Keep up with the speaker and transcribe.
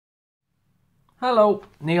Hello,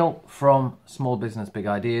 Neil from Small Business Big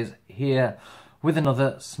Ideas here with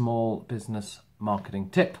another small business marketing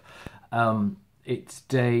tip. It's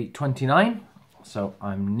day 29, so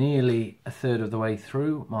I'm nearly a third of the way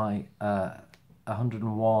through my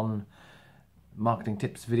 101 marketing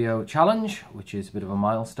tips video challenge, which is a bit of a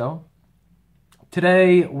milestone.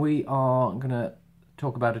 Today we are going to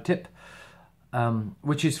talk about a tip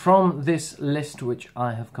which is from this list which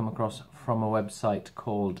I have come across from a website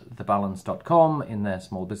called thebalance.com in their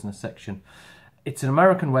small business section. It's an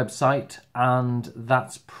American website, and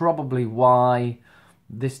that's probably why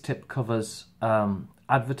this tip covers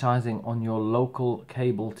advertising on your local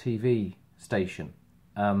cable TV station,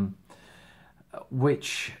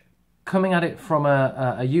 which, coming at it from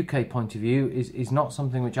a UK point of view, is not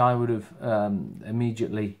something which I would have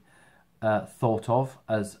immediately thought of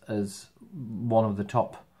as one of the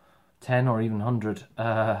top 10 or even 100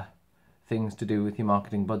 things to do with your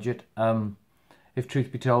marketing budget. If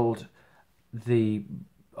truth be told, the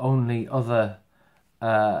only other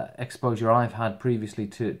exposure I've had previously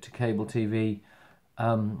to cable TV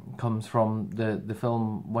comes from the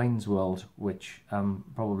film Wayne's World, which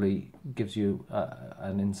probably gives you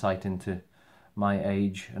an insight into my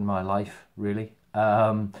age and my life, really.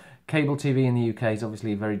 Cable TV in the UK is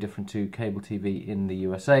obviously very different to cable TV in the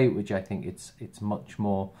USA, which I think it's much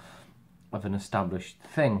more of an established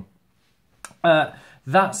thing.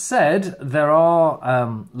 That said, there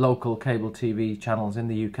are local cable TV channels in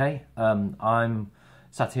the UK. I'm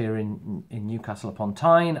sat here in Newcastle upon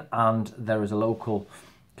Tyne, and there is a local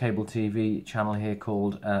cable TV channel here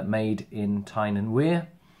called Made in Tyne and Wear,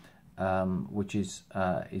 which is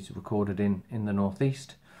recorded in the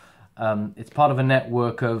northeast. It's part of a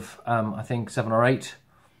network of I think 7 or 8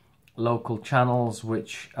 local channels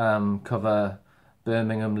which cover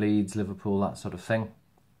Birmingham, Leeds, Liverpool, that sort of thing.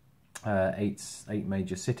 8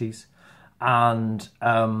 major cities, and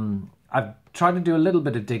I've tried to do a little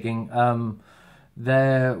bit of digging.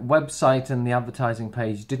 Their website and the advertising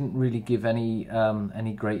page didn't really give any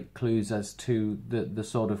great clues as to the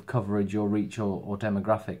sort of coverage or reach or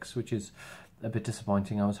demographics, which is a bit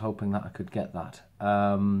disappointing. I was hoping that I could get that,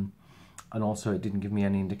 and also it didn't give me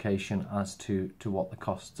any indication as to what the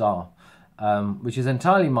costs are, which is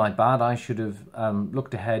entirely my bad. I should have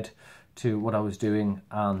looked ahead to what I was doing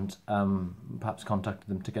and perhaps contacted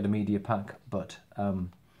them to get a media pack, but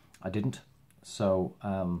I didn't. So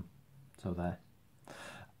there.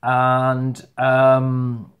 And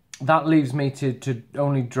that leaves me to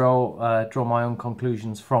only draw my own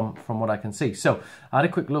conclusions from what I can see. So I had a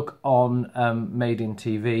quick look on Made in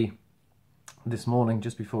TV this morning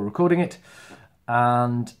just before recording it,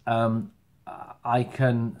 and I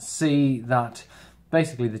can see that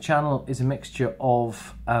basically the channel is a mixture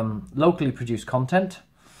of locally produced content.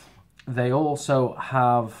 They also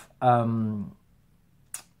have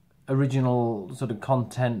original sort of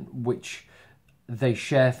content which they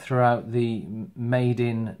share throughout the Made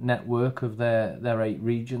in network of their 8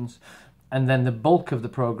 regions, and then the bulk of the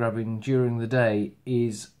programming during the day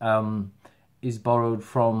is borrowed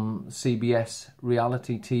from CBS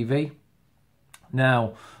reality TV.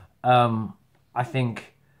 Now, I'm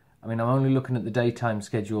only looking at the daytime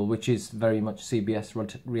schedule, which is very much CBS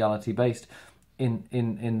reality based.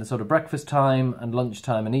 In the sort of breakfast time and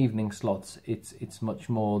lunchtime and evening slots, it's much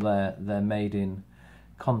more their Made in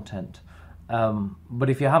content. But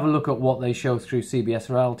if you have a look at what they show through CBS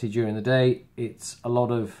reality during the day, it's a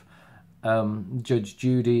lot of Judge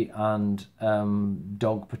Judy and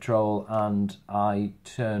Dog Patrol, and I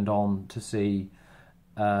turned on to see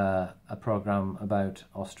a program about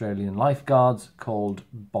Australian Lifeguards called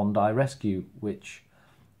Bondi Rescue, which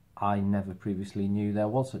I never previously knew there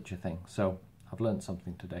was such a thing. So I've learned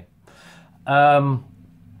something today.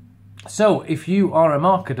 So if you are a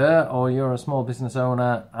marketer or you're a small business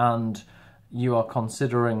owner and you are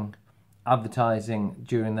considering advertising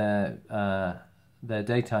during their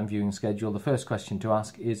daytime viewing schedule, the first question to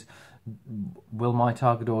ask is, will my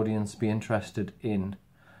target audience be interested in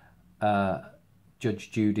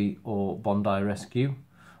Judge Judy or Bondi Rescue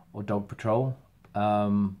or Dog Patrol?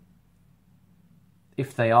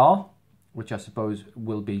 If they are, which I suppose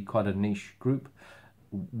will be quite a niche group,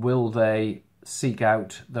 will they seek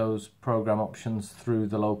out those program options through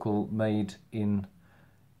the local Made in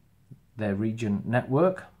their region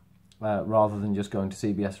network, rather than just going to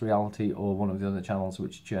CBS reality or one of the other channels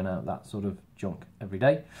which churn out that sort of junk every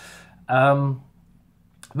day?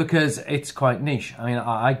 Because it's quite niche. I mean,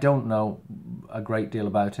 I don't know a great deal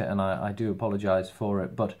about it, and I do apologise for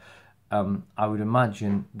it, but I would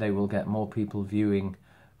imagine they will get more people viewing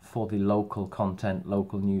for the local content,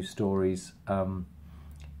 local news stories,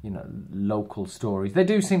 local stories. They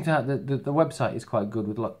do seem to have the website is quite good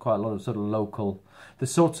with quite a lot of sort of local, the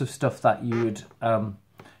sorts of stuff that you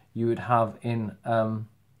would have in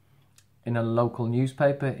a local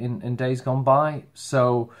newspaper in days gone by.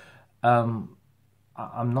 So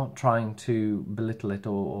I'm not trying to belittle it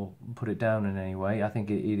or put it down in any way. I think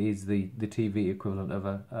it is the TV equivalent of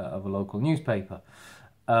a local newspaper.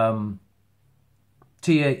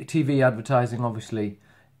 TV advertising, obviously,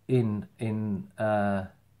 in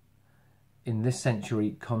this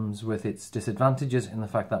century comes with its disadvantages in the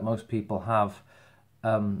fact that most people have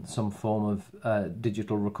some form of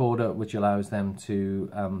digital recorder which allows them to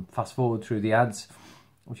fast forward through the ads,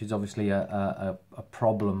 which is obviously a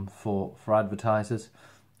problem for advertisers,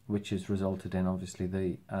 which has resulted in obviously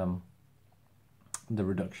the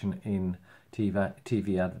reduction in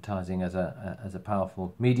TV advertising as a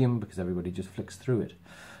powerful medium, because everybody just flicks through it.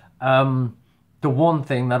 The one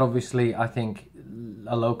thing that obviously I think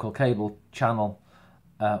a local cable channel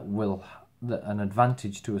an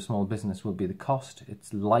advantage to a small business will be the cost.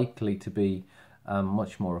 It's likely to be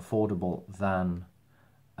much more affordable than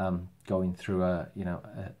going through a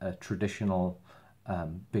traditional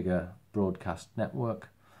bigger broadcast network.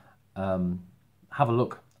 Have a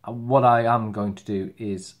look. What I am going to do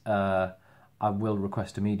is I will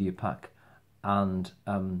request a media pack, and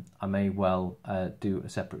I may well do a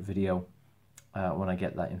separate video when I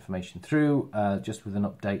get that information through, just with an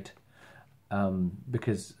update,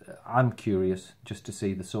 because I'm curious just to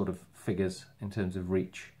see the sort of figures in terms of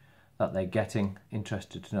reach that they're getting,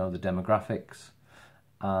 interested to know the demographics,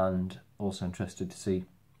 and also interested to see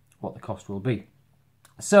what the cost will be.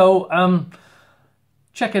 So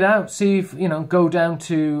check it out, see if, go down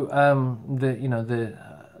to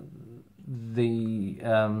the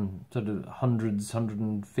sort of hundreds,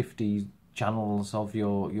 150 channels of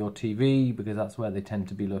your TV, because that's where they tend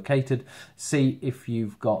to be located. See if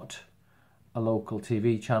you've got a local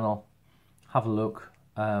TV channel, have a look,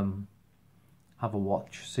 have a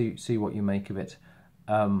watch, see what you make of it.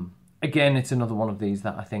 Again, it's another one of these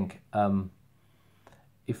that I think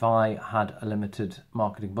if I had a limited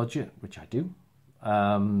marketing budget, which I do,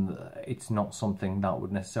 it's not something that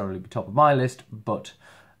would necessarily be top of my list, but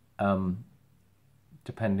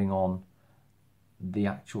depending on the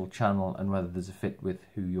actual channel and whether there's a fit with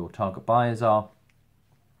who your target buyers are,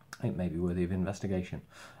 it may be worthy of investigation.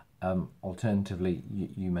 Alternatively,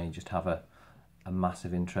 you may just have a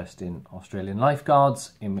massive interest in Australian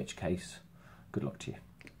Lifeguards, in which case, good luck to you.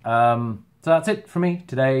 So that's it for me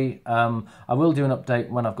today. I will do an update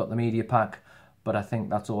when I've got the media pack, but I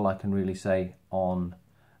think that's all I can really say on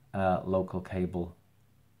local cable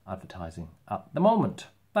advertising at the moment.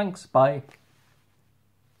 Thanks, bye.